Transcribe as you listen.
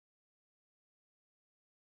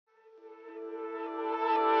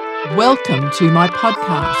Welcome to my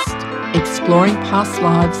podcast, Exploring Past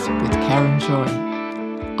Lives with Karen Joy.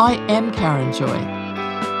 I am Karen Joy.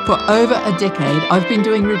 For over a decade, I've been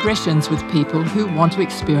doing regressions with people who want to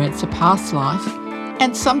experience a past life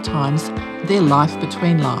and sometimes their life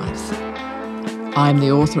between lives. I'm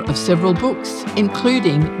the author of several books,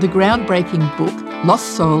 including the groundbreaking book,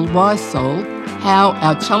 Lost Soul, Wise Soul, How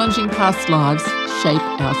Our Challenging Past Lives Shape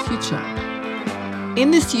Our Future.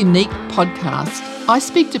 In this unique podcast, I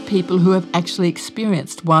speak to people who have actually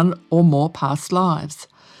experienced one or more past lives.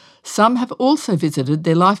 Some have also visited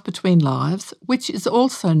their life between lives, which is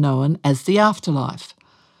also known as the afterlife.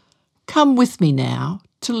 Come with me now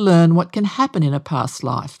to learn what can happen in a past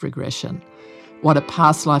life regression, what a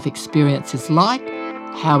past life experience is like,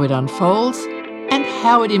 how it unfolds, and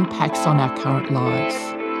how it impacts on our current lives.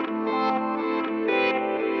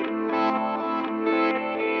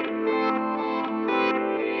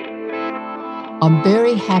 I'm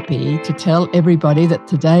very happy to tell everybody that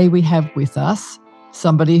today we have with us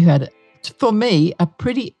somebody who had, for me, a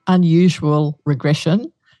pretty unusual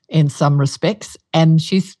regression in some respects, and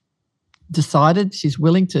she's decided she's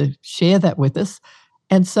willing to share that with us.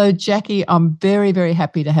 And so, Jackie, I'm very, very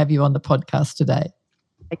happy to have you on the podcast today.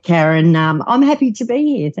 Karen, I'm happy to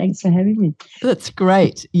be here. Thanks for having me. That's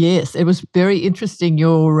great. Yes, it was very interesting,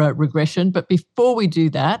 your regression. But before we do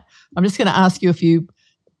that, I'm just going to ask you a few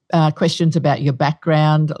questions about your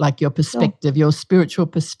background, like your perspective, your spiritual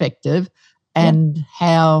perspective, and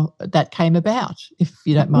how that came about, if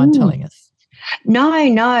you don't mind telling us. No,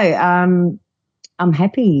 I'm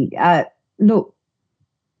happy. Look,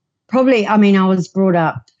 probably, I was brought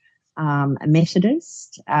up a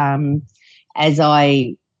Methodist. As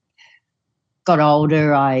I got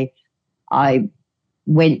older, I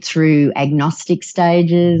went through agnostic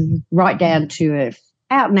stages, right down to a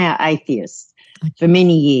out-and-out atheist for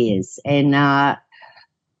many years. And I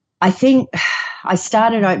think I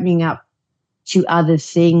started opening up to other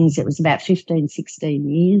things. It was about 15, 16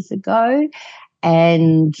 years ago.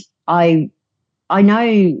 And I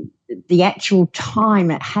know the actual time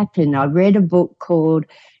it happened. I read a book called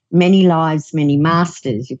Many Lives, Many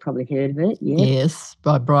Masters. You've probably heard of it, yeah? Yes,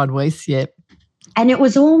 by Brian Weiss, yep. And it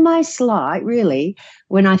was almost like, really,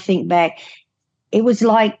 when I think back, it was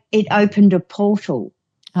like it opened a portal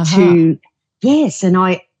to, yes, and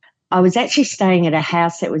I was actually staying at a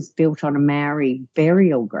house that was built on a Maori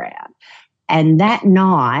burial ground. And that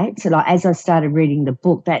night, so as I started reading the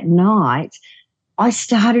book that night, I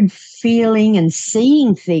started feeling and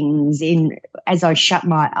seeing things as I shut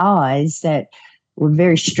my eyes that were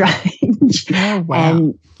very strange. Oh, wow.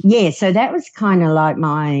 And yeah, so that was kind of like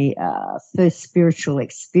my first spiritual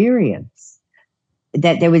experience,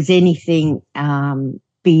 that there was anything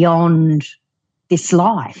beyond this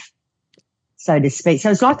life, so to speak.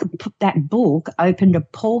 So it's like that book opened a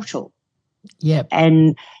portal. Yep.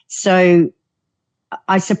 And so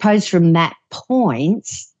I suppose from that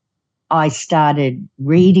point, I started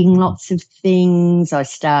reading lots of things.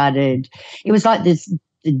 It was like the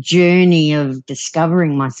journey of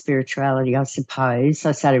discovering my spirituality, I suppose. So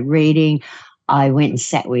I started reading. I went and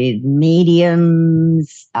sat with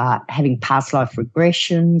mediums, having past life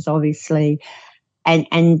regressions, obviously,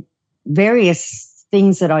 and various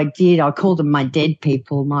things that I did. I call them my dead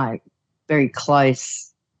people, my very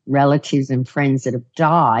close relatives and friends that have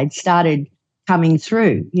died, started coming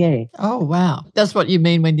through, yeah. Oh, wow. That's what you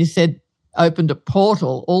mean when you said opened a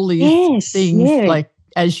portal, all these things, like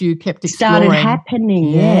as you kept exploring. Started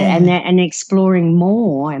happening, and exploring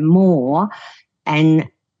more and more, and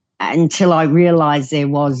until I realised there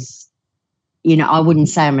was, I wouldn't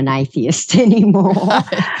say I'm an atheist anymore.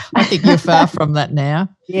 I think you're far from that now.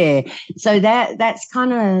 Yeah. So that's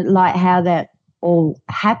kind of like how that all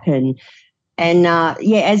happened. And,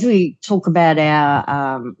 as we talk about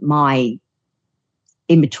our my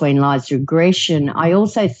in-between lives regression, I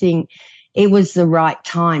also think it was the right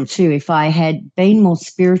time too. If I had been more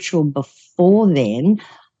spiritual before then,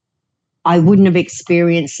 I wouldn't have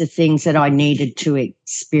experienced the things that I needed to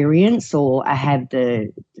experience, or I have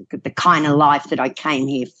the kind of life that I came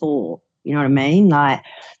here for. You know what I mean? Like,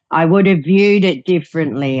 I would have viewed it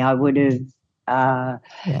differently. I would have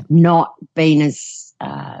not been as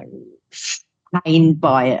pained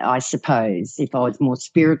by it, I suppose, if I was more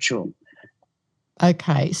spiritual.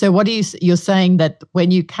 Okay. So you're saying that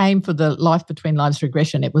when you came for the life between lives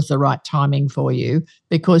regression, it was the right timing for you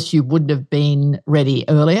because you wouldn't have been ready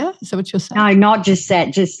earlier? Is that what you're saying? No, not just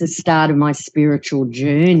that, just the start of my spiritual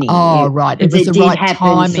journey. Oh, right. It was the right timing. It did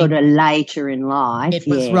happen sort of later in life. It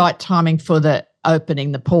was right timing for the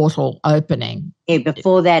opening, the portal opening. Yeah,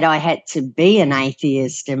 before that I had to be an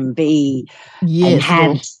atheist and be and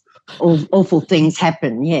have awful things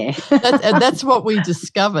happen. Yeah. That's what we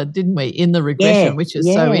discovered, didn't we, in the regression, which is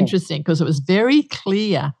so interesting because it was very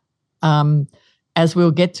clear, as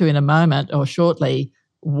we'll get to in a moment or shortly,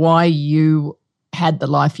 why you had the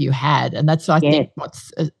life you had. And that's, I think,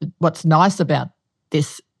 what's nice about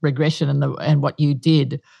this regression and what you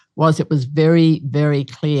did was it was very, very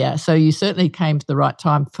clear. So you certainly came to the right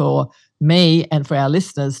time for me and for our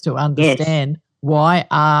listeners to understand why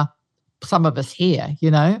are some of us here,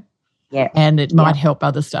 Yeah. And it might help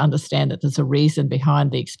others to understand that there's a reason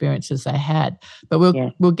behind the experiences they had. But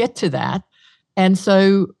we'll get to that. And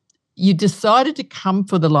so you decided to come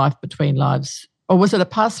for the life between lives, or was it a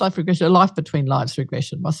past life regression, a life between lives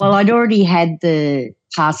regression, wasn't it? Well, I'd already had the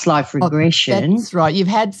past life regression. That's right. You've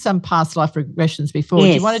had some past life regressions before. Yes.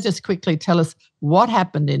 Do you want to just quickly tell us what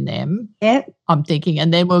happened in them? Yeah. I'm thinking,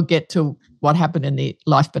 and then we'll get to what happened in the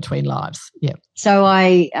life between lives. Yeah. So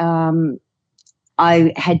I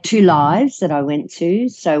had 2 lives that I went to.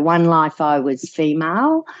 So one life I was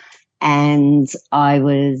female and I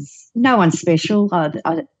was no one special.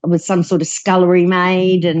 I was some sort of scullery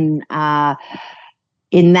maid, and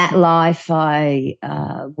in that life I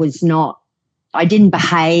didn't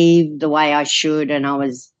behave the way I should, and I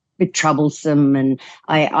was a bit troublesome, and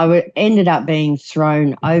I ended up being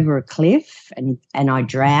thrown over a cliff and I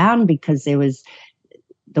drowned because there was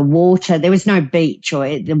the water. There was no beach, or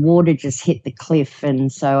the water just hit the cliff, and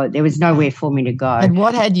so there was nowhere for me to go. And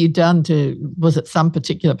what had you done was it some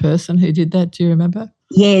particular person who did that? Do you remember?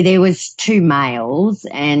 Yeah, there was 2 males,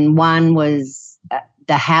 and one was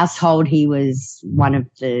the household. He was one of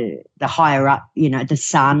the higher up, the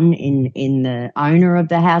son in the owner of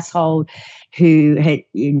the household, who had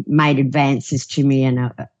made advances to me,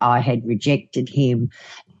 and I had rejected him.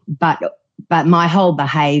 But my whole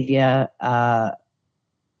behaviour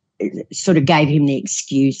sort of gave him the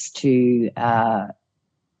excuse to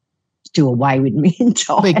do away with me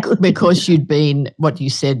entirely. Because you'd been, what you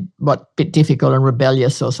said, bit difficult and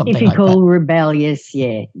rebellious or something like that? Difficult, rebellious,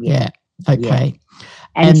 yeah. Okay. Yeah.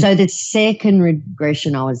 And so the second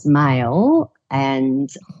regression, I was male,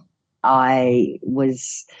 and I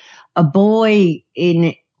was a boy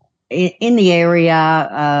in the area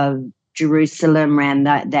of Jerusalem, around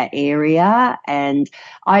that area, and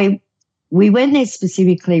we went there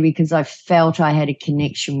specifically because I felt I had a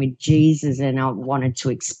connection with Jesus and I wanted to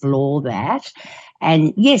explore that.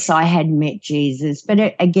 And yes, I had met Jesus,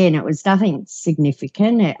 but again, it was nothing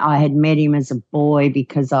significant. I had met him as a boy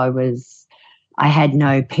because I had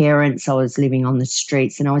no parents. I was living on the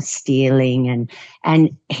streets and I was stealing,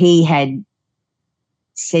 and he had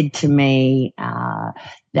said to me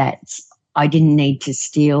that I didn't need to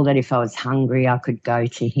steal, that if I was hungry, I could go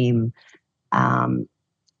to him.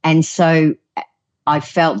 And so I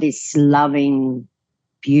felt this loving,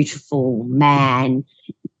 beautiful man.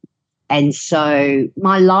 And so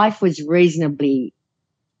my life was reasonably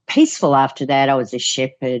peaceful after that. I was a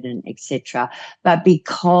shepherd and etc. But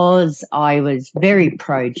because I was very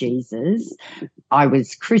pro-Jesus, I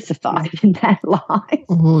was crucified in that life.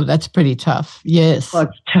 Oh, that's pretty tough. Yes. Well,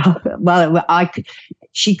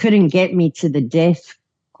 she couldn't get me to the death.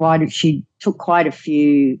 She took quite a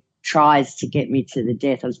few tries to get me to the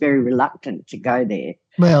death. I was very reluctant to go there.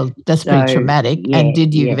 Well, that's pretty traumatic. Yeah, and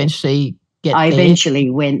did you eventually get there? I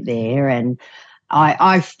eventually went there, and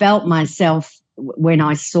I felt myself, when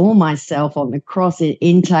I saw myself on the cross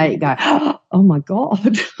intake, go, oh my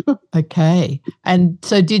God. Okay. And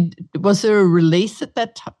so was there a release at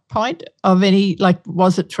that point of any,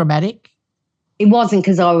 was it traumatic? It wasn't,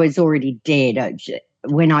 because I was already dead.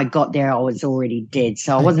 When I got there, I was already dead,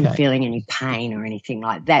 so I wasn't feeling any pain or anything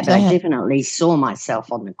like that, but I definitely saw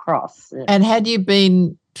myself on the cross. And had you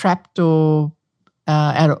been trapped or,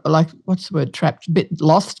 what's the word, trapped, a bit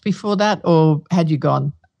lost before that, or had you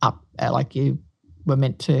gone up like you were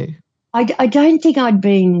meant to? I don't think I'd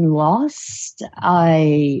been lost.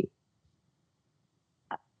 I'm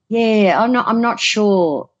not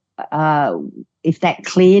sure if that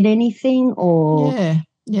cleared anything, or...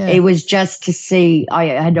 Yeah. It was just to see, I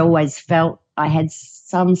had always felt I had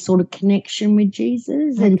some sort of connection with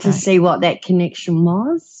Jesus, and to see what that connection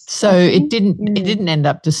was. So it didn't end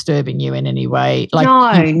up disturbing you in any way? No,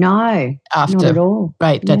 after, not at all.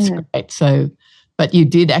 Great, that's great. So, but you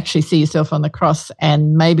did actually see yourself on the cross,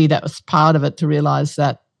 and maybe that was part of it, to realise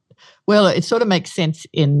that, well, it sort of makes sense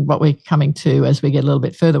in what we're coming to as we get a little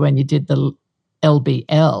bit further, when you did the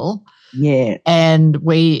LBL. Yeah. And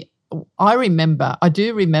I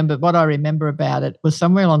do remember what I remember about it was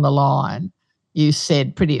somewhere along the line you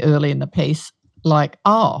said pretty early in the piece,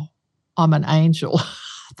 oh, I'm an angel.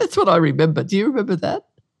 That's what I remember. Do you remember that?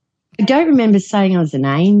 I don't remember saying I was an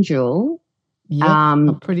angel. Yeah,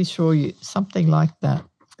 I'm pretty sure something like that.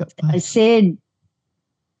 I said,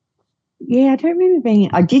 I don't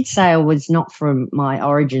remember I did say I was not from, my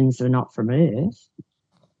origins were not from Earth.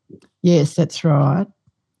 Yes, that's right.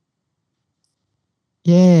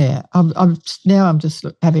 Yeah, I'm just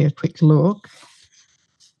having a quick look.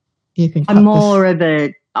 You can. I'm more of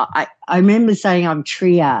a. I remember saying I'm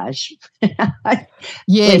triage.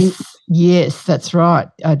 Yes, that's right.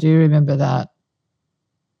 I do remember that.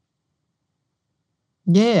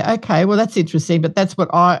 Yeah. Okay. Well, that's interesting, but that's what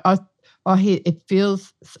I hear. It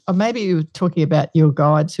feels. Or maybe you were talking about your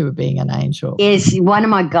guides who were being an angel. Yes, one of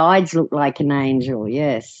my guides looked like an angel.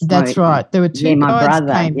 Yes, that's right. There were two guides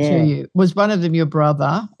brother, came to you. Was one of them your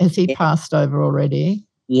brother? Has he passed over already?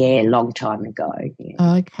 Yeah, a long time ago.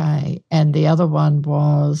 Yeah. Okay, and the other one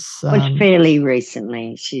was fairly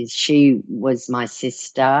recently. She was my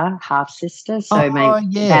sister, half sister, so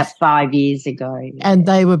maybe about 5 years ago. Yeah. And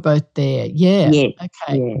they were both there. Yeah. Yeah.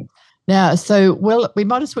 Okay. Yeah. Now, so we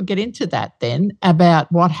might as well get into that then about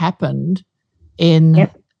what happened in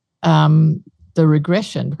the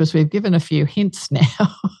regression, because we've given a few hints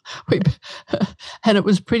now, and it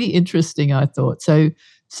was pretty interesting, I thought.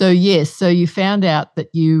 So yes, so you found out that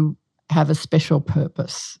you have a special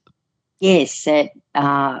purpose. Yes, that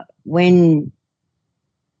when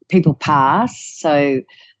people pass, so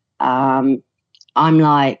I'm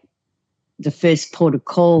like the first port of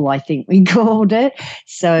call, I think we called it.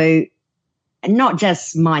 So not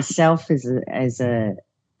just myself as a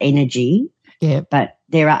energy, but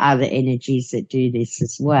there are other energies that do this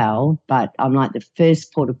as well. But I'm like the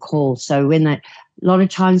first port of call. So a lot of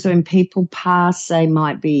times when people pass, they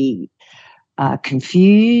might be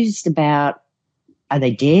confused about, are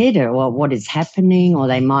they dead, or what is happening, or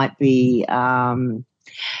they might be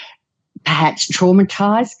perhaps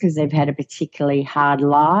traumatized because they've had a particularly hard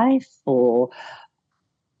life, or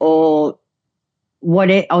they're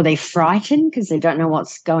frightened because they don't know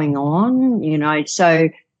what's going on, so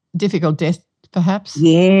difficult death perhaps.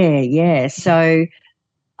 Yeah. So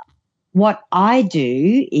what I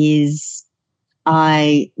do is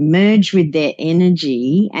I merge with their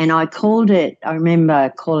energy, and I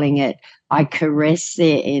remember calling it, I caress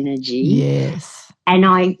their energy. Yes. And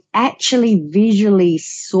I actually visually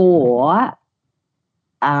saw,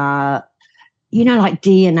 like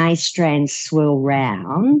DNA strands swirl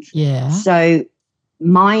round. Yeah. So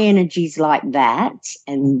my energy's like that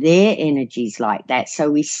and their energy's like that. So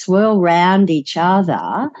we swirl round each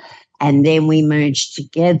other and then we merge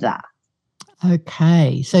together.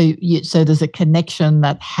 Okay. So there's a connection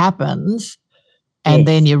that happens, and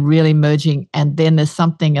then you're really merging, and then there's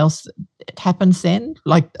something else that happens then?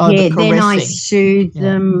 Like the caressing. Then I soothe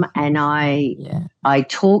them, and I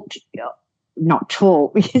not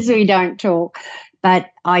talk because we don't talk,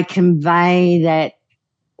 but I convey that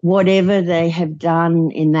whatever they have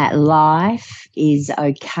done in that life is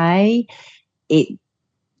okay.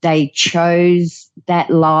 They chose that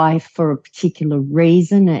life for a particular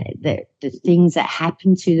reason. The things that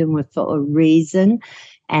happened to them were for a reason,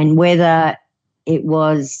 and whether it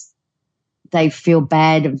was they feel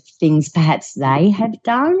bad of things perhaps they have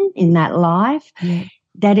done in that life,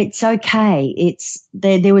 that it's okay.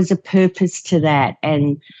 There was a purpose to that,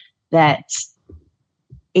 and that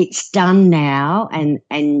it's done now,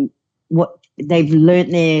 and what they've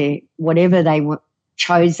learnt whatever they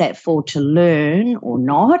chose that for to learn or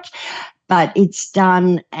not, but it's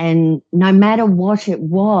done, and no matter what it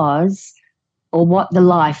was or what the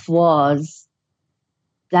life was,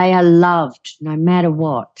 they are loved no matter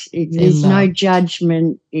what. There's no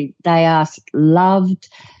judgment. They are loved,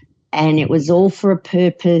 and it was all for a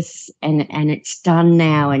purpose, and it's done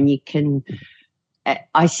now, and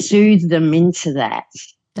I soothe them into that.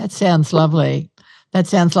 That sounds lovely.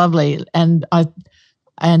 And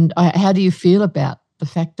how do you feel about the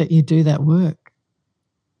fact that you do that work?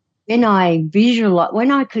 When I visualize,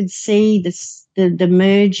 when I could see the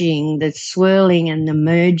merging, the swirling and the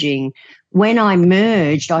merging, when I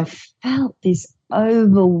merged, I felt this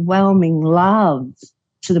overwhelming love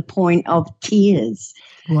to the point of tears.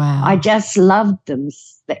 Wow. I just loved them,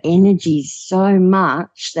 the energy so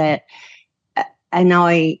much that, and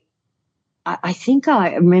I think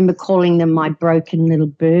I remember calling them my broken little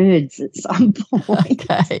birds at some point.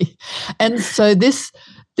 Okay. And so this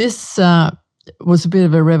was a bit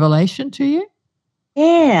of a revelation to you?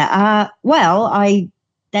 Yeah.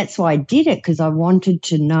 That's why I did it, because I wanted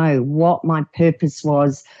to know what my purpose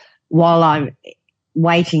was while I'm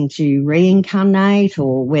waiting to reincarnate,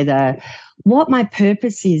 or what my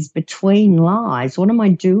purpose is between lives. What am I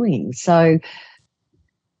doing? So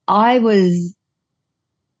I was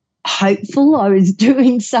hopeful I was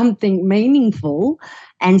doing something meaningful.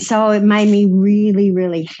 And so it made me really,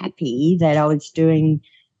 really happy that I was doing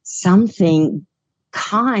something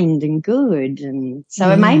kind and good. And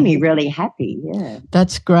so it made me really happy. Yeah.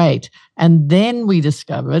 That's great. And then we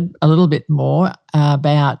discovered a little bit more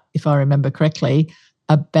about, if I remember correctly,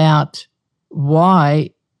 about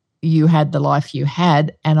why you had the life you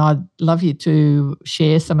had. And I'd love you to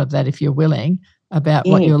share some of that, if you're willing, about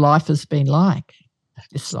what your life has been like.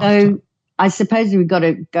 So I suppose we've got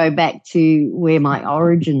to go back to where my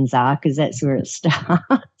origins are, because that's where it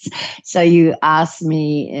starts. So you asked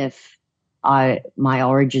me if my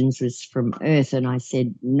origins was from Earth, and I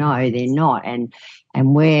said no, they're not. And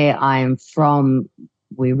where I am from,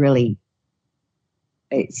 we really,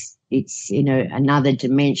 it's in another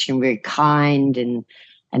dimension, very kind and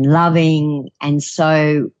loving. And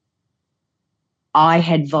so I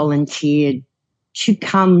had volunteered to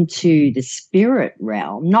come to the spirit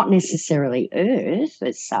realm, not necessarily Earth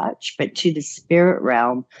as such, but to the spirit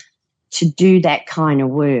realm to do that kind of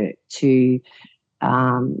work, to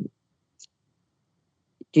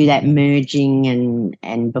do that merging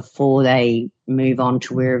and before they move on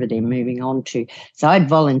to wherever they're moving on to. So I'd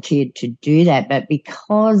volunteered to do that, but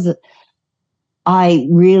because I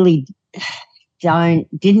really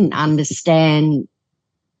didn't understand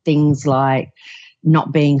things like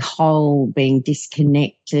not being whole, being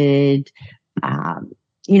disconnected,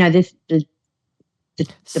 the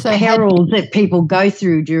perils that people go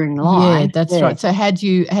through during life. Yeah, that's right. So had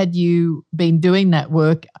you been doing that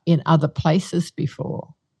work in other places before,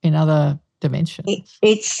 in other dimensions?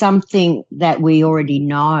 It's something that we already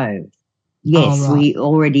know. Yes, we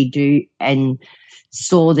already do, and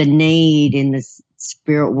saw the need in the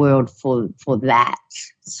spirit world for that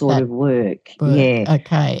sort of work. Yeah.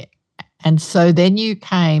 Okay. And so then you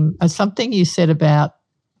came, something you said about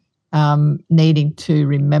needing to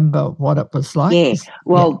remember what it was like. Yeah.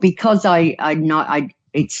 Well, because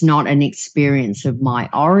it's not an experience of my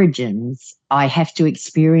origins, I have to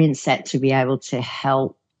experience that to be able to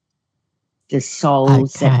help the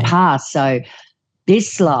souls that pass. So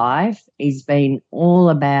this life has been all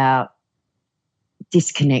about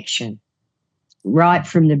disconnection right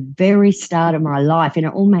from the very start of my life. And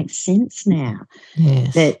it all makes sense now.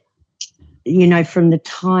 Yes. That, from the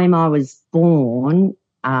time I was born,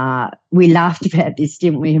 we laughed about this,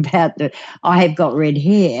 didn't we? About I have got red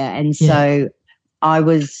hair. And so I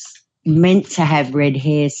was meant to have red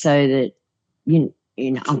hair so that,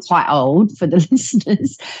 I'm quite old for the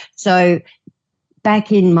listeners. So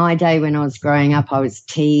back in my day when I was growing up, I was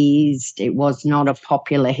teased. It was not a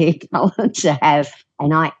popular hair color to have,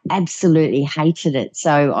 and I absolutely hated it.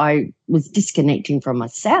 So I was disconnecting from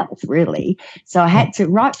myself, really. So I had to,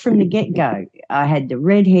 right from the get-go, I had the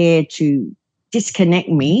red hair to disconnect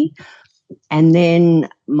me. And then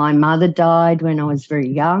my mother died when I was very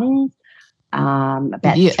young.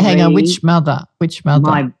 About 3. Hang on, which mother?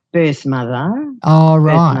 My birth mother. Oh,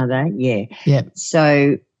 right. Birth mother, yeah. Yep.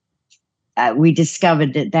 So we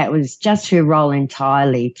discovered that was just her role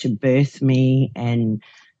entirely to birth me. And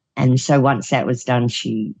so once that was done,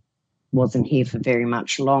 she wasn't here for very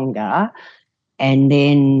much longer. And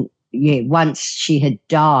then, once she had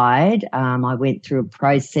died, I went through a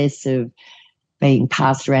process of being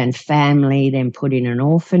passed around family, then put in an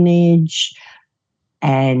orphanage.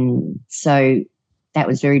 And so that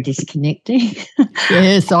was very disconnecting.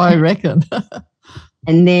 Yes, I reckon.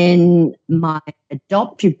 And then my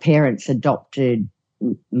adoptive parents adopted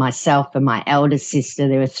myself and my elder sister.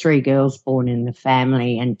 There were 3 girls born in the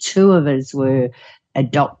family, and 2 of us were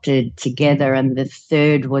adopted together, and the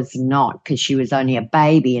 3rd was not, because she was only a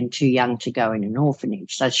baby and too young to go in an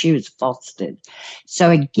orphanage. So she was fostered. So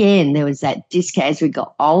again, there was that disconnect. As we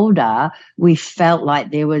got older, we felt like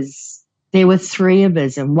there were 3 of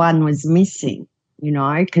us and 1 was missing,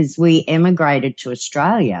 because we emigrated to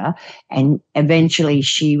Australia, and eventually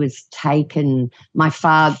she was taken. My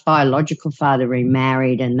biological father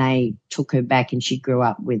remarried, and they took her back, and she grew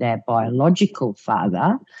up with our biological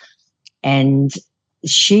father. And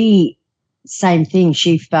she, same thing,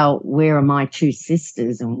 she felt, where are my 2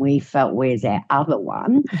 sisters? And we felt, where's our other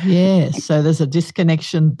one? Yes, so there's a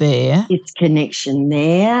disconnection there.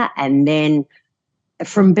 And then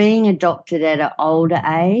from being adopted at an older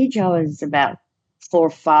age, I was about 4 or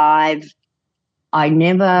 5,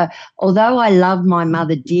 although I loved my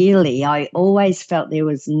mother dearly, I always felt there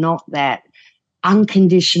was not that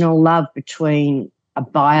unconditional love between a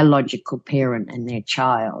biological parent and their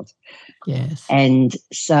child. Yes. And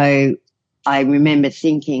so I remember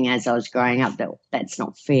thinking as I was growing up that's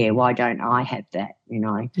not fair. Why don't I have that,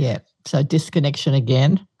 Yeah. So disconnection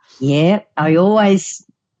again. Yeah. I always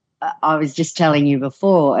I was just telling you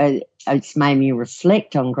before, it's made me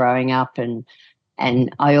reflect on growing up, and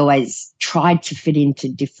I always tried to fit into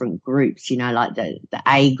different groups, like the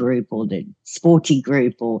A group or the sporty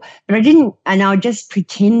group, but I didn't, and I just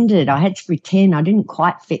pretended. I had to pretend I didn't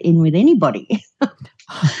quite fit in with anybody.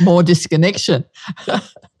 More disconnection.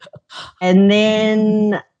 And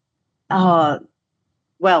then, another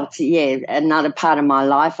part of my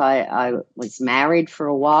life, I was married for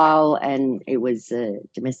a while, and it was a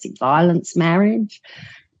domestic violence marriage.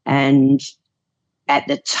 And at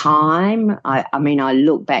the time, I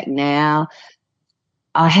look back now,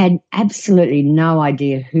 I had absolutely no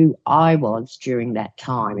idea who I was during that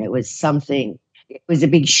time. It was a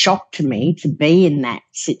big shock to me to be in that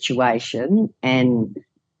situation, and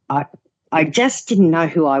I just didn't know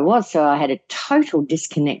who I was, so I had a total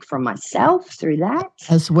disconnect from myself through that.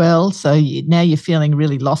 As well, so now you're feeling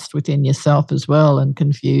really lost within yourself as well and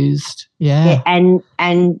confused. Yeah.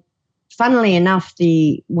 And funnily enough,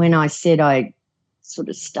 when I said I sort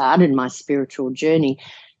of started my spiritual journey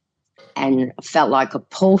and felt like a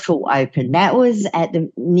portal opened, that was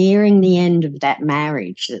nearing the end of that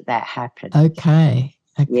marriage that happened. Okay.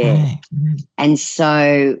 Yeah. And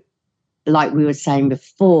so, like we were saying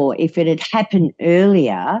before, if it had happened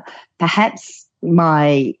earlier, perhaps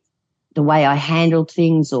the way I handled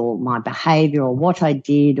things or my behaviour or what I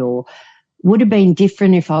did would have been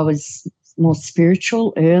different if I was more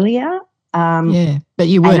spiritual earlier. But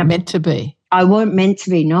you weren't meant to be. I weren't meant to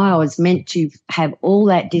be, no. I was meant to have all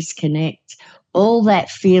that disconnect, all that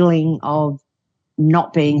feeling of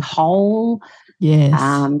not being whole. Yes.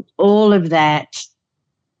 All of that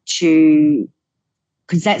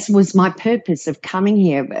because that was my purpose of coming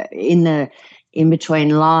here. In between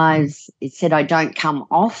lives, it said I don't come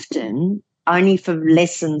often, only for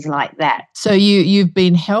lessons like that. So you've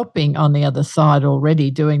been helping on the other side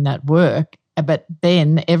already, doing that work, but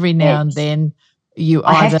then every now and then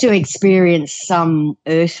I have to experience some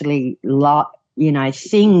earthly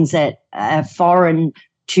things that are foreign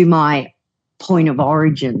to my point of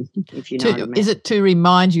origin, if you know what I mean. Is it to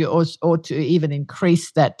remind you or to even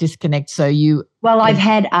increase that disconnect so you... Well, I've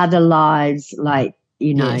had other lives like,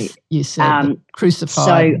 Yes, you said crucified.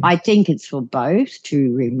 So I think it's for both,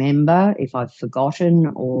 to remember if I've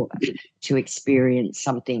forgotten or to experience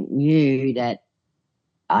something new that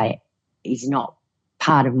is not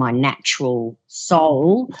part of my natural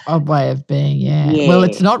soul. A way of being, yeah. Well,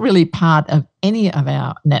 it's not really part of any of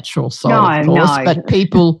our natural soul, of course, but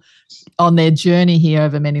people on their journey here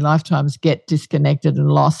over many lifetimes get disconnected and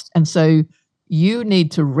lost. And so you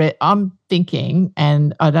need to, I'm thinking,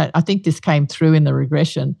 and I think this came through in the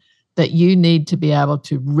regression, that you need to be able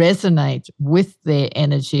to resonate with their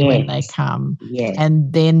energy when they come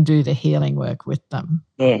and then do the healing work with them.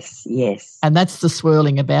 Yes, yes. And that's the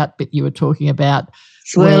swirling about bit you were talking about.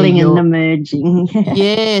 Swirling and the merging.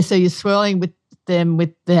 Yeah, so you're swirling with them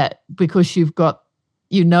with that because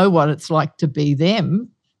what it's like to be them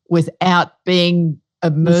without being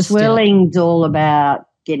immersed. The swirling's all about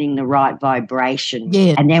getting the right vibration.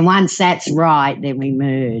 Yeah. And then once that's right, then we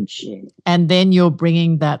merge. Yeah. And then you're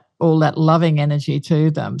bringing all that loving energy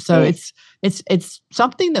to them. So it's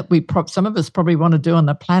something that some of us probably want to do on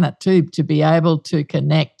the planet too, to be able to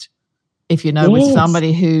connect, if with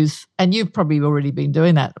somebody who's, and you've probably already been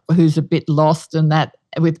doing that, who's a bit lost and that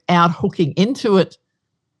without hooking into it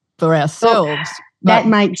for ourselves. Well, that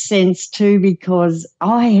makes sense too, because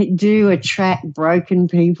I do attract broken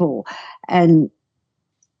people and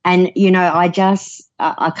I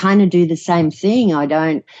kind of do the same thing. I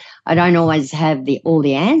don't always have all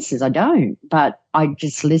the answers. I don't, but I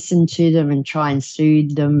just listen to them and try and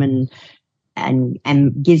soothe them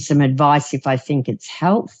and give some advice if I think it's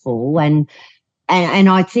helpful. And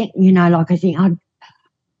I think,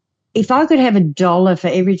 if I could have $1 for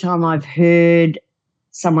every time I've heard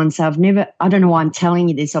someone say, I don't know why I'm telling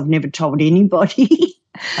you this, I've never told anybody.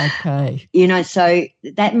 Okay. So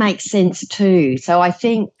that makes sense too. So I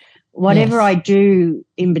think whatever I do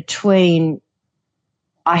in between,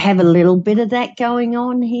 I have a little bit of that going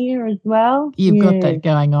on here as well. You've got that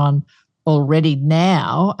going on already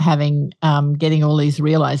now, having getting all these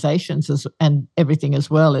realizations and everything as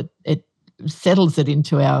well. It settles it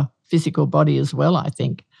into our physical body as well, I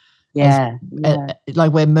think. Yeah.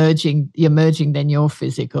 Like you're merging then your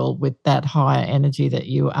physical with that higher energy that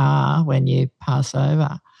you are when you pass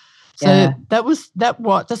over. So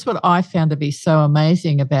that's what I found to be so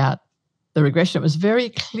amazing about the regression. It was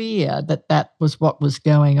very clear that was what was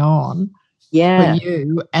going on for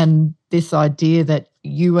you, and this idea that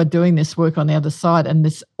you are doing this work on the other side, and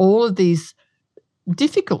all of these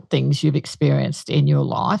difficult things you've experienced in your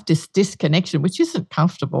life, this disconnection, which isn't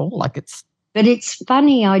comfortable, like it's But it's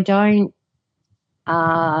funny, I don't,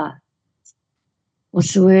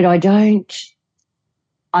 what's the word?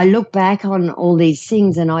 I look back on all these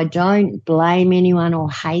things and I don't blame anyone or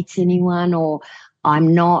hate anyone, or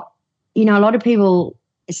I'm not, a lot of people,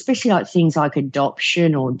 especially like things like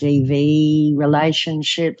adoption or DV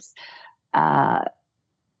relationships, have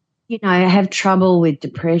trouble with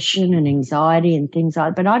depression and anxiety and things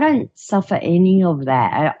like that. But I don't suffer any of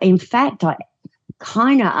that. In fact, I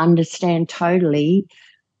kind of understand totally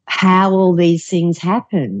how all these things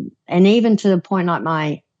happen. And even to the point like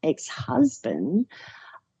my ex-husband,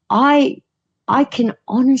 I can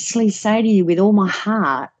honestly say to you with all my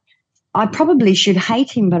heart, I probably should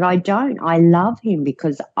hate him, but I don't. I love him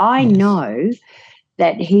because I know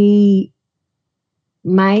that he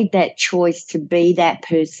made that choice to be that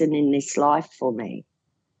person in this life for me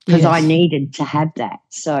because I needed to have that.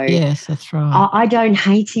 So yes, that's right. I don't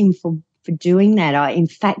hate him for doing that. In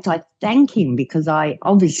fact, I thank him because I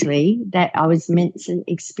was meant to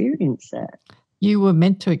experience that. You were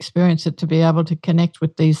meant to experience it to be able to connect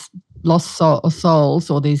with these lost souls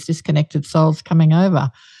or these disconnected souls coming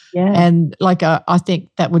over. Yeah. And I think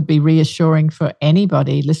that would be reassuring for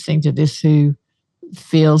anybody listening to this who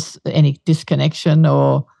feels any disconnection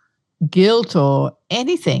or guilt or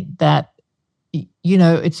anything, that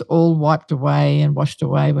it's all wiped away and washed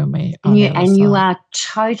away when we you are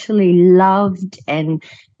totally loved, and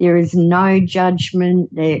there is no judgment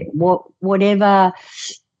there. Whatever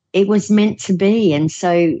it was meant to be. And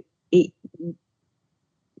so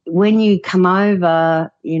when you come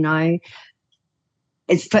over,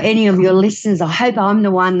 it's for any of your listeners, I hope I'm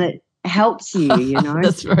the one that helps you,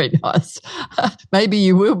 That's very nice. Maybe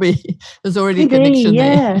you will be. There's already a connection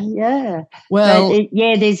there. Yeah. Well, but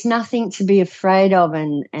there's nothing to be afraid of.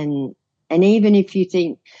 And even if you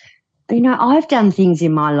think, I've done things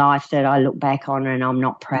in my life that I look back on and I'm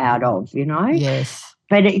not proud of, Yes.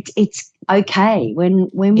 But it's okay. When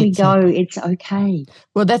we go, it's okay.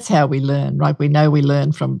 Well, that's how we learn, right? We know we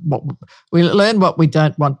learn from what we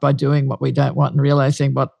don't want by doing what we don't want and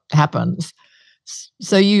realizing what happens.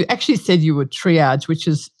 So you actually said you were triage, which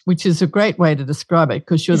is a great way to describe it,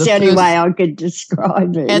 because you're the only way I could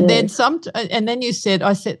describe it. And then you said,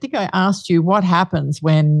 I think I asked you what happens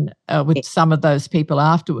when with some of those people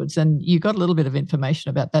afterwards, and you got a little bit of information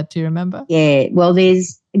about that. Do you remember? Yeah. Well,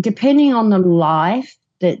 there's, depending on the life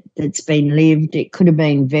that's been lived, it could have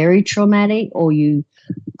been very traumatic, or you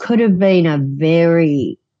could have been a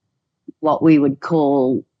very, what we would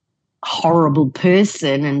call, horrible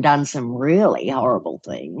person and done some really horrible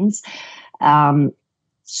things.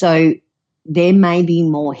 So there may be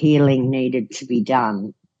more healing needed to be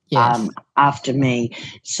done after me.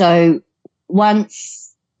 So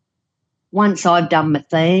once I've done my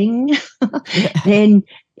thing, then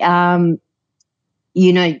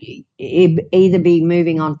either be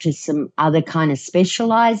moving on to some other kind of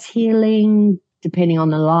specialized healing, depending on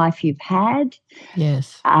the life you've had.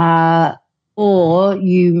 Yes. Or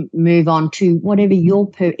you move on to whatever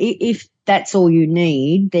if that's all you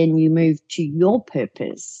need, then you move to your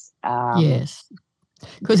purpose. Yes.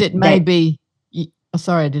 Because it may be,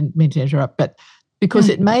 sorry, I didn't mean to interrupt, but because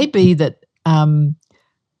it may be that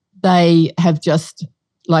they have just,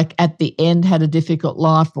 like, at the end had a difficult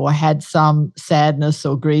life or had some sadness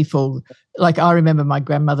or grief, or like I remember my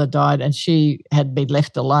grandmother died and she had been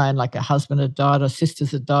left alone, like her husband had died, her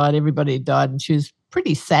sisters had died, everybody had died, and she was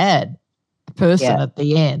pretty sad person at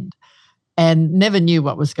the end and never knew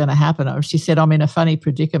what was going to happen. She said, I'm in a funny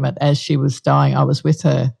predicament as she was dying. I was with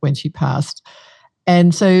her when she passed.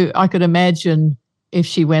 And so I could imagine if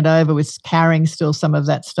she went over with carrying still some of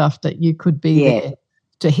that stuff, that you could be there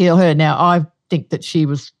to heal her. Now, I think that she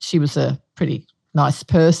was a pretty nice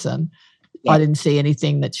person. I didn't see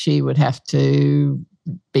anything that she would have to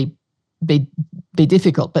be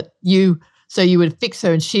difficult, but so you would fix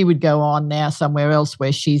her and she would go on now somewhere else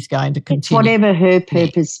where she's going to continue. It's whatever her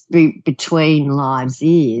purpose between lives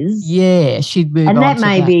is. Yeah, she'd move on. And that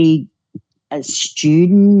may be a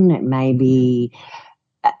student, it may be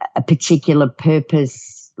a particular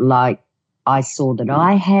purpose like I saw that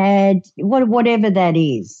I had, whatever that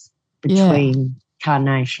is between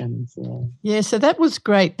carnations. Yeah, so that was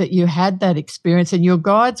great that you had that experience and your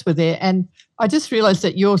guides were there. And I just realised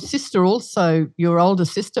that your sister also, your older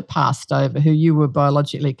sister, passed over, who you were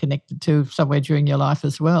biologically connected to somewhere during your life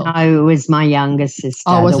as well. No, it was my younger sister,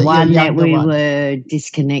 the one that we were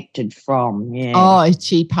disconnected from. Yeah. Oh,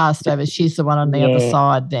 she passed over. She's the one on the other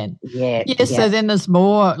side then. Yeah. So then there's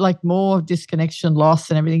more disconnection,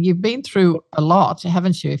 loss and everything. You've been through a lot,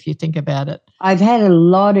 haven't you, if you think about it? I've had a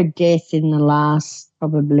lot of death in the last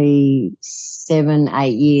probably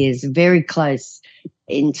 7-8 years, very close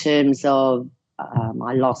in terms of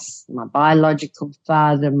I lost my biological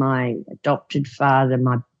father, my adopted father,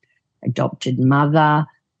 my adopted mother,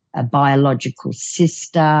 a biological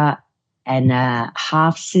sister, and a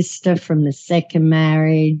half-sister from the second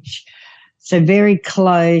marriage. So very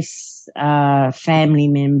close family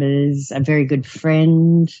members. A very good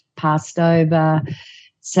friend passed over.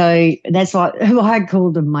 So that's why I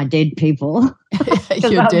called them my dead people. There's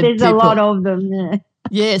a lot of them. Yeah.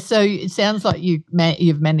 Yeah, so it sounds like you've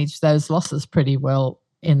managed those losses pretty well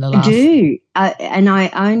in the last. I do, and I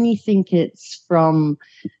only think it's from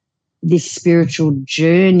this spiritual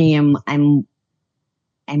journey and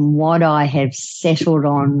what I have settled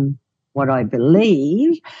on, what I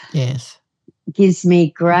believe. Yes, gives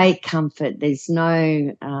me great comfort. There's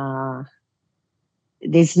no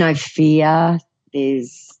fear.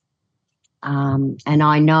 And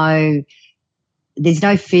I know there's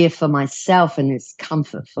no fear for myself, and there's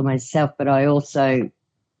comfort for myself. But I also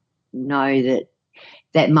know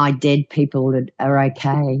that my dead people are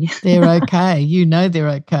okay. They're okay. You know they're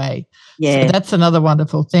okay. Yeah. So that's another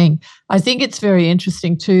wonderful thing. I think it's very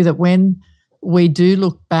interesting too that when we do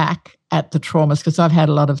look back at the traumas, because I've had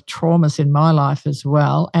a lot of traumas in my life as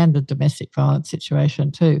well, and a domestic violence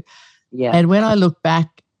situation too. Yeah. And when I look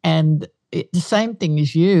back, and the same thing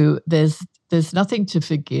as you, there's nothing to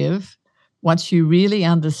forgive. Once you really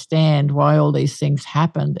understand why all these things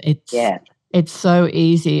happened, it's so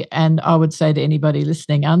easy. And I would say to anybody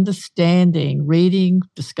listening, understanding, reading,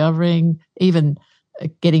 discovering, even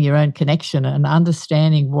getting your own connection and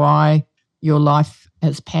understanding why your life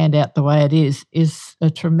has panned out the way it is a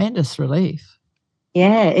tremendous relief.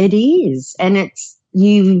 Yeah, it is. And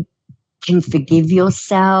you can forgive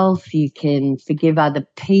yourself, you can forgive other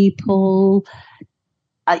people.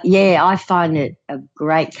 I find it a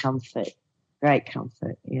great comfort. Great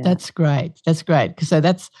comfort. Yeah. That's great. That's great. So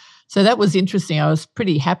that was interesting. I was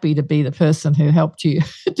pretty happy to be the person who helped you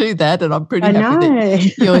do that. And I'm pretty happy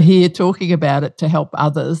that you're here talking about it to help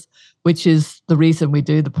others, which is the reason we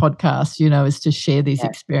do the podcast, is to share these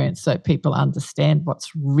experiences so people understand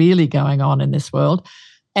what's really going on in this world.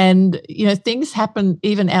 And, things happen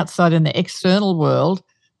even outside in the external world,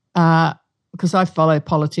 because I follow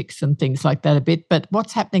politics and things like that a bit. But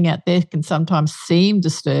what's happening out there can sometimes seem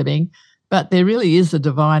disturbing, but there really is a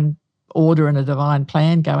divine order and a divine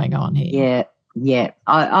plan going on here. Yeah,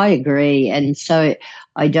 I agree. And so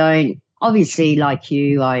I don't, obviously, like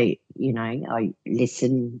you, I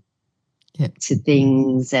listen to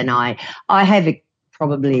things, and I have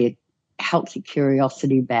probably a healthy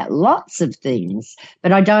curiosity about lots of things,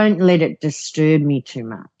 but I don't let it disturb me too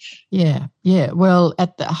much. Yeah. Well,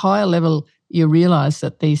 at the higher level, you realise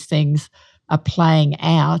that these things are playing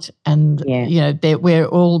out, and we're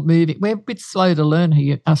all moving. We're a bit slow to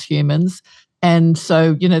learn, us humans, and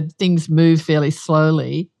so things move fairly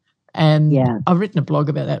slowly. And I've written a blog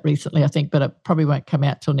about that recently, I think, but it probably won't come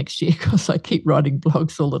out till next year because I keep writing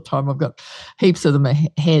blogs all the time. I've got heaps of them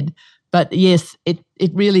ahead. But yes, it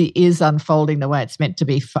really is unfolding the way it's meant to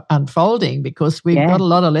be unfolding, because we've got a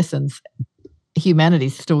lot of lessons.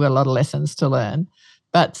 Humanity's still got a lot of lessons to learn.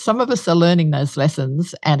 But some of us are learning those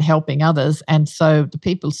lessons and helping others. And so the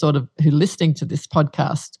people who are listening to this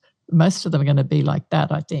podcast, most of them are going to be like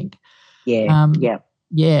that, I think.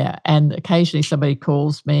 Yeah. And occasionally somebody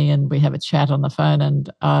calls me and we have a chat on the phone, and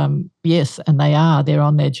and they're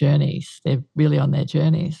on their journeys. They're really on their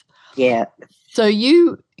journeys. Yeah. So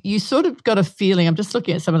you sort of got a feeling, I'm just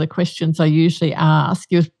looking at some of the questions I usually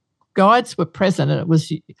ask. Your guides were present, and it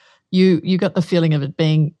was you got the feeling of it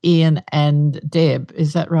being Ian and Deb,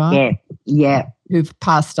 is that right? Yeah. Who've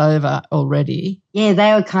passed over already. Yeah,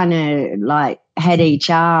 they were kind of like had each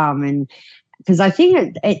arm, and because I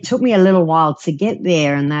think it took me a little while to get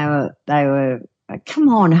there, and they were like, come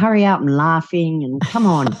on, hurry up, and laughing, and come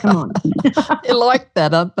on. They're like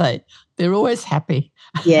that, aren't they? They're always happy.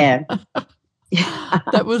 Yeah.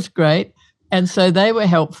 That was great. And so they were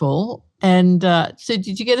helpful. And so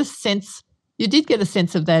did you get a sense? You did get a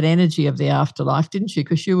sense of that energy of the afterlife, didn't you?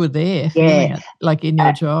 Because you were there, feeling it, like in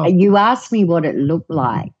your job. You asked me what it looked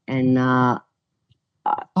like, and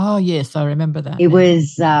oh yes, I remember that. It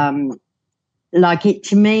was like it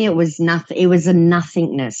to me. It was nothing. It was a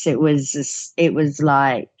nothingness. It was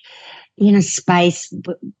like space,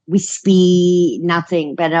 wispy,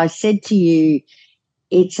 nothing. But I said to you,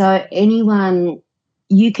 it's anyone.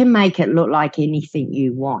 You can make it look like anything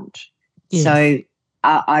you want. Yes. So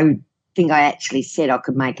I think I actually said I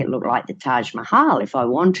could make it look like the Taj Mahal if I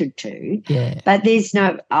wanted to. Yeah. But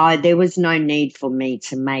there was no need for me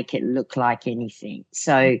to make it look like anything.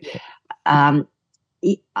 So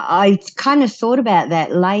I kind of thought about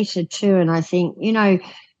that later too, and I think,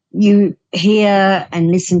 you hear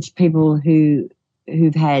and listen to people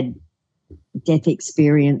who've had death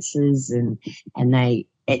experiences and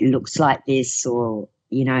it looks like this, or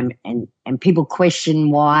and people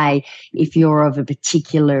question why, if you're of a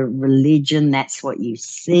particular religion, that's what you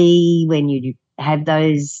see when you have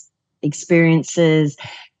those experiences.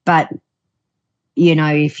 But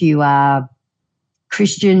if you are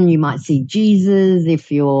Christian, you might see Jesus.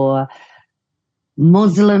 If you're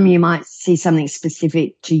Muslim, you might see something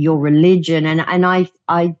specific to your religion. And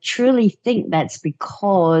I truly think that's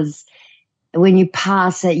because when you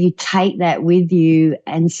pass it, you take that with you,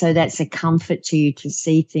 and so that's a comfort to you to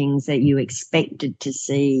see things that you expected to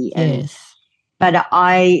see. Yes. But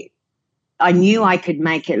I knew I could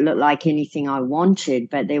make it look like anything I wanted,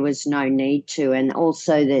 but there was no need to. And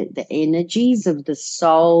also the energies of the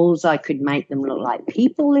souls, I could make them look like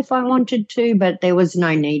people if I wanted to, but there was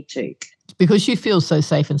no need to. Because you feel so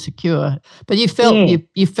safe and secure, but you felt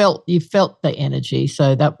you felt the energy,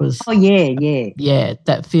 so that was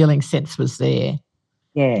that feeling sense was there.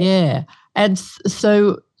 And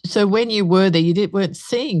so when you were there, you weren't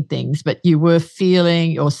seeing things, but you were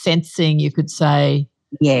feeling or sensing, you could say,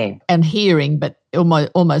 and hearing, but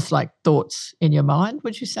almost like thoughts in your mind,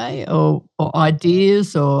 would you say, or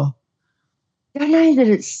ideas, or I don't know that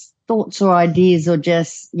it's thoughts or ideas, or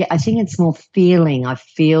just I think it's more feeling. I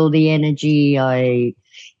feel the energy.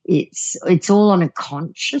 It's all on a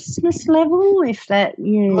consciousness level, if that.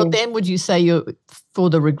 Well, then would you say you, for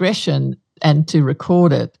the regression and to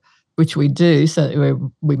record it, which we do, so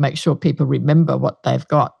we make sure people remember what they've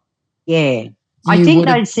got. I think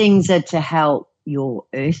those things are to help your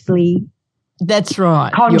earthly. That's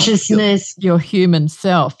right. Consciousness, your human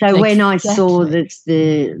self. So when I saw the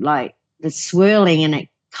swirling, and it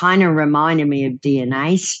kind of reminded me of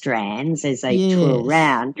DNA strands as they twirl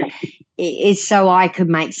around, it's so I could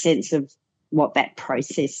make sense of what that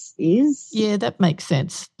process is. Yeah, that makes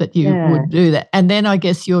sense that you would do that. And then I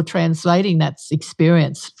guess you're translating that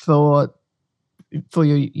experience for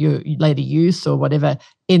your later use or whatever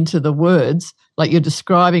into the words, like you're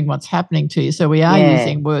describing what's happening to you. So we are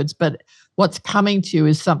using words, but what's coming to you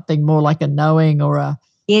is something more like a knowing or a...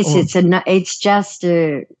 Yes, it's just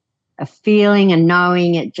a feeling, a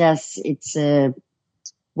knowing. It's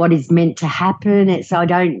what is meant to happen. I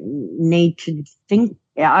don't need to think.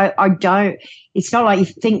 I don't. It's not like you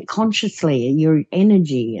think consciously. Your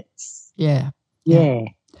energy. It's yeah.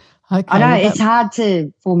 Okay. I know it's hard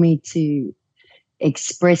for me to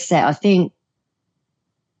express that. I think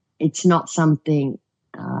it's not something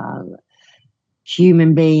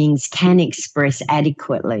human beings can express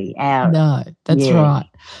adequately. No, that's right.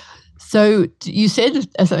 So you said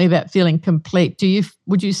something about feeling complete.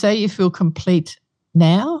 Would you say you feel complete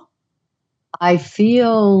now? I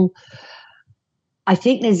think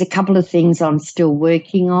there's a couple of things I'm still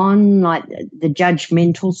working on, like the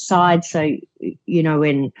judgmental side. So,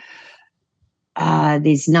 when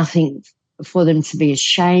there's nothing for them to be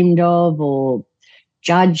ashamed of or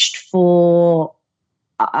judged for,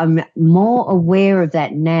 I'm more aware of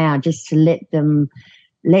that now, just to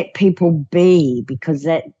let people be, because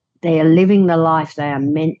they are living the life they are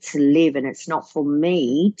meant to live, and it's not for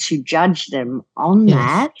me to judge them on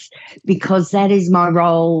that, because that is my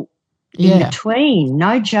role in between.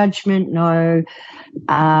 No judgment, no.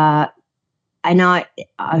 And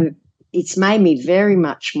it's made me very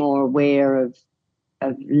much more aware of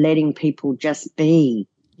letting people just be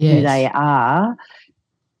who they are,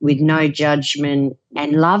 with no judgment,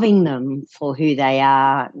 and loving them for who they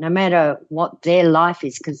are, no matter what their life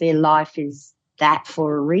is, because their life is that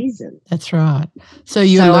for a reason. That's right. So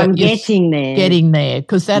I'm getting there. Getting there,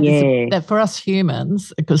 because that for us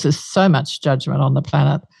humans, because there's so much judgment on the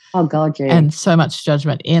planet. Oh God, yeah. And so much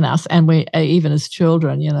judgment in us, and we even as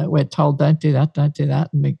children, we're told don't do that,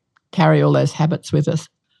 and we carry all those habits with us.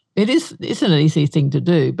 It's an easy thing to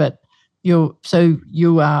do, but you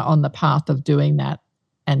are on the path of doing that.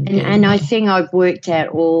 And I think I've worked out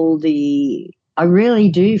I really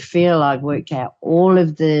do feel I've worked out all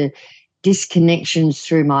of the disconnections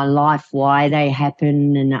through my life, why they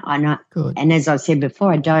happen. And as I said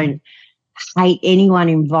before, I don't hate anyone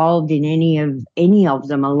involved in any of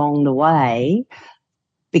them along the way,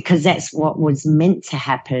 because that's what was meant to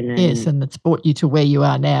happen. And it's brought you to where you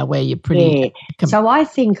are now, where you're pretty... So I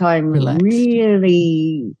think I'm relaxed.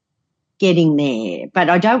 Really getting there,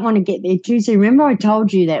 but I don't want to get there too soon. Remember I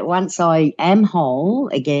told you that once I am whole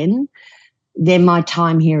again, then my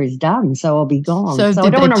time here is done, so I'll be gone. So I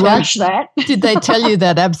don't want to rush that. Did they tell you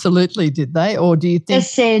that? Absolutely, did they? Or do you think... They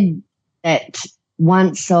said that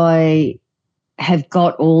once I have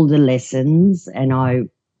got all the lessons and I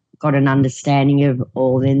got an understanding of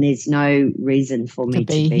all, then there's no reason for me to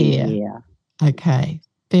be here. Okay.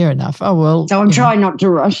 Fair enough. Oh, well. So I'm trying not to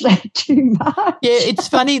rush that too much. Yeah, it's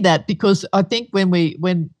funny that, because I think when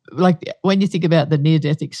you think about the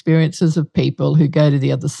near-death experiences of people who go to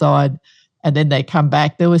the other side and then they come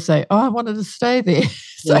back, they always say, I wanted to stay there.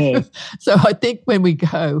 So I think when we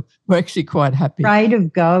go, we're actually quite happy. Afraid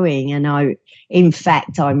of going. And in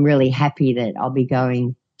fact, I'm really happy that I'll be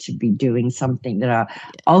going to be doing something that I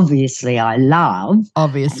love.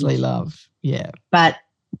 Obviously love, yeah. But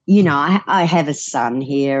you know, I have a son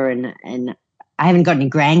here and I haven't got any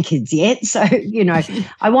grandkids yet. So, you know,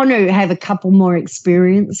 I want to have a couple more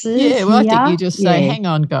experiences. Yeah, well, here. I think you just say, hang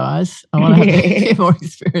on, guys. I want to have a few more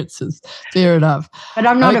experiences. Fair enough. But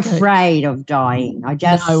I'm not afraid of dying. I'm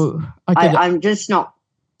just not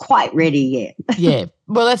quite ready yet. Yeah,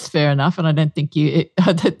 well, that's fair enough. And I don't think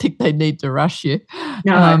they need to rush you.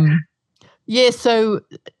 No. Yeah, so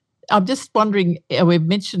I'm just wondering, we've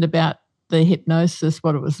mentioned about the hypnosis,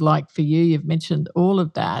 what it was like for you. You've mentioned all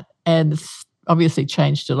of that, and it's obviously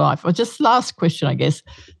changed your life. Well, just last question, I guess,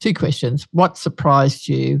 2 questions. What surprised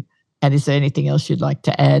you, and is there anything else you'd like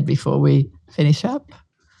to add before we finish up?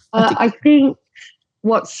 I think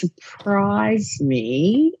what surprised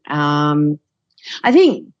me, I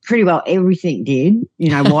think pretty well everything did, you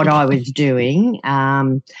know, what I was doing.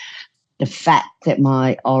 The fact that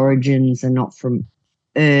my origins are not from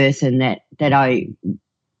Earth, and that I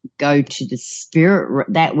go to the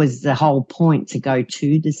spirit, that was the whole point, to go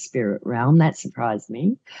to the spirit realm. That surprised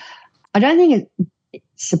me. I don't think it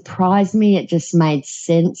surprised me. It just made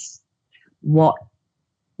sense what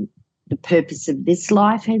the purpose of this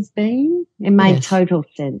life has been. It made total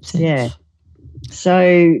sense. Yeah.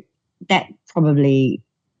 So that probably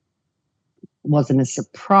wasn't a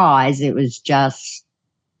surprise. It was just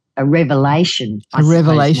a revelation.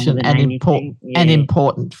 And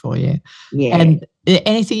important for you. Yeah. And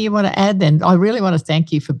anything you want to add then? I really want to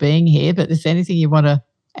thank you for being here, but is there anything you want to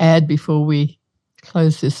add before we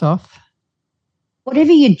close this off?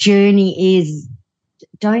 Whatever your journey is,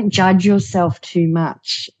 don't judge yourself too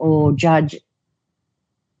much or judge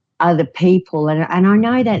other people. And I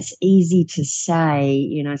know that's easy to say,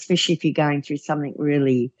 you know, especially if you're going through something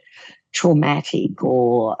really traumatic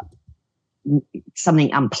or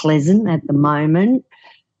something unpleasant at the moment.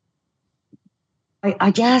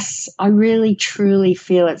 I really truly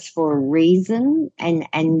feel it's for a reason,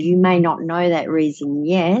 and you may not know that reason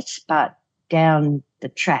yet, but down the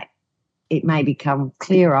track it may become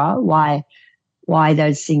clearer why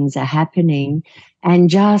those things are happening. And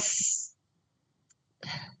just,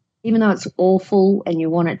 even though it's awful and you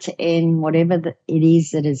want it to end, whatever it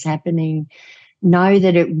is that is happening, know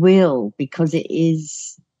that it will, because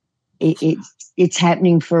it's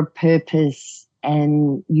happening for a purpose,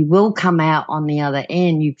 and you will come out on the other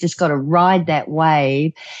end. You've just got to ride that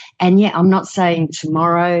wave. And yeah, I'm not saying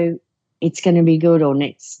tomorrow it's going to be good, or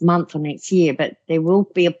next month or next year, but there will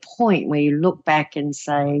be a point where you look back and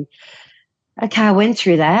say, okay, I went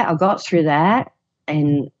through that, I got through that,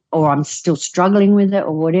 or I'm still struggling with it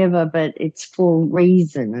or whatever, but it's for a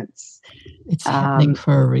reason. It's happening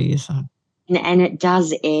for a reason. And it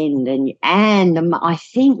does end. And I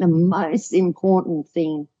think the most important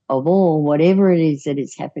thing of all, whatever it is that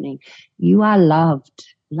is happening, you are loved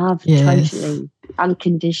totally,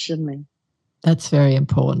 unconditionally. That's very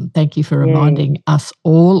important. Thank you for reminding us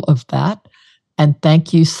all of that. And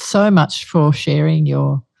thank you so much for sharing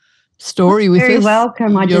your story with us. Very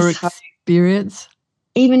welcome. Your experience.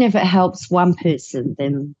 Even if it helps one person,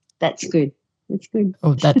 then that's good. It's good.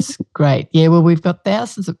 Oh, that's great. Yeah, well, we've got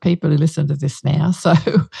thousands of people who listen to this now, so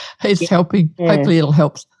it's helping. Yeah. Hopefully it'll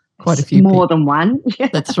help quite a few more people. Than one.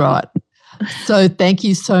 That's right. So thank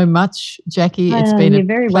you so much, Jackie. It's been you're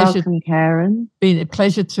very welcome, Karen. Been a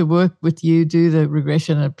pleasure to work with you, do the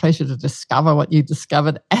regression, and a pleasure to discover what you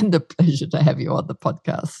discovered, and a pleasure to have you on the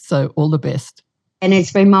podcast. So all the best. And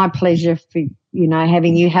it's been my pleasure for,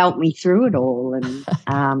 having you help me through it all. And,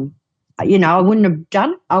 I wouldn't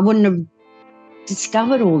have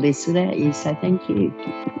discovered all this without you. So thank you.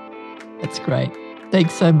 That's great.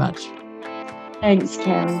 Thanks so much. Thanks,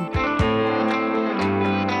 Karen.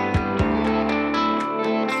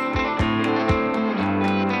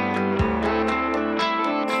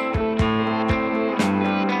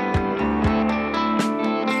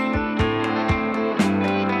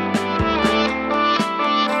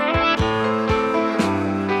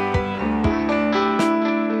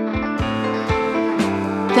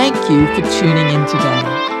 Thank you for tuning in today.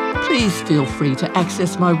 Please feel free to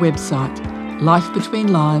access my website,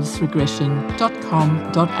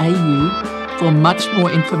 lifebetweenlives.regression.com.au, for much more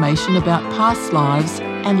information about past lives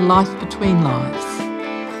and life between lives.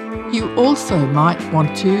 You also might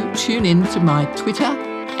want to tune in to my Twitter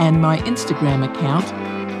and my Instagram account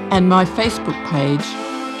and my Facebook page,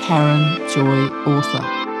 Karen Joy Author.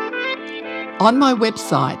 On my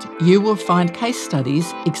website, you will find case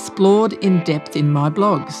studies explored in depth in my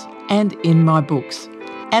blogs and in my books,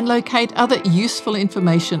 and locate other useful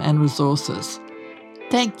information and resources.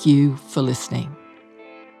 Thank you for listening.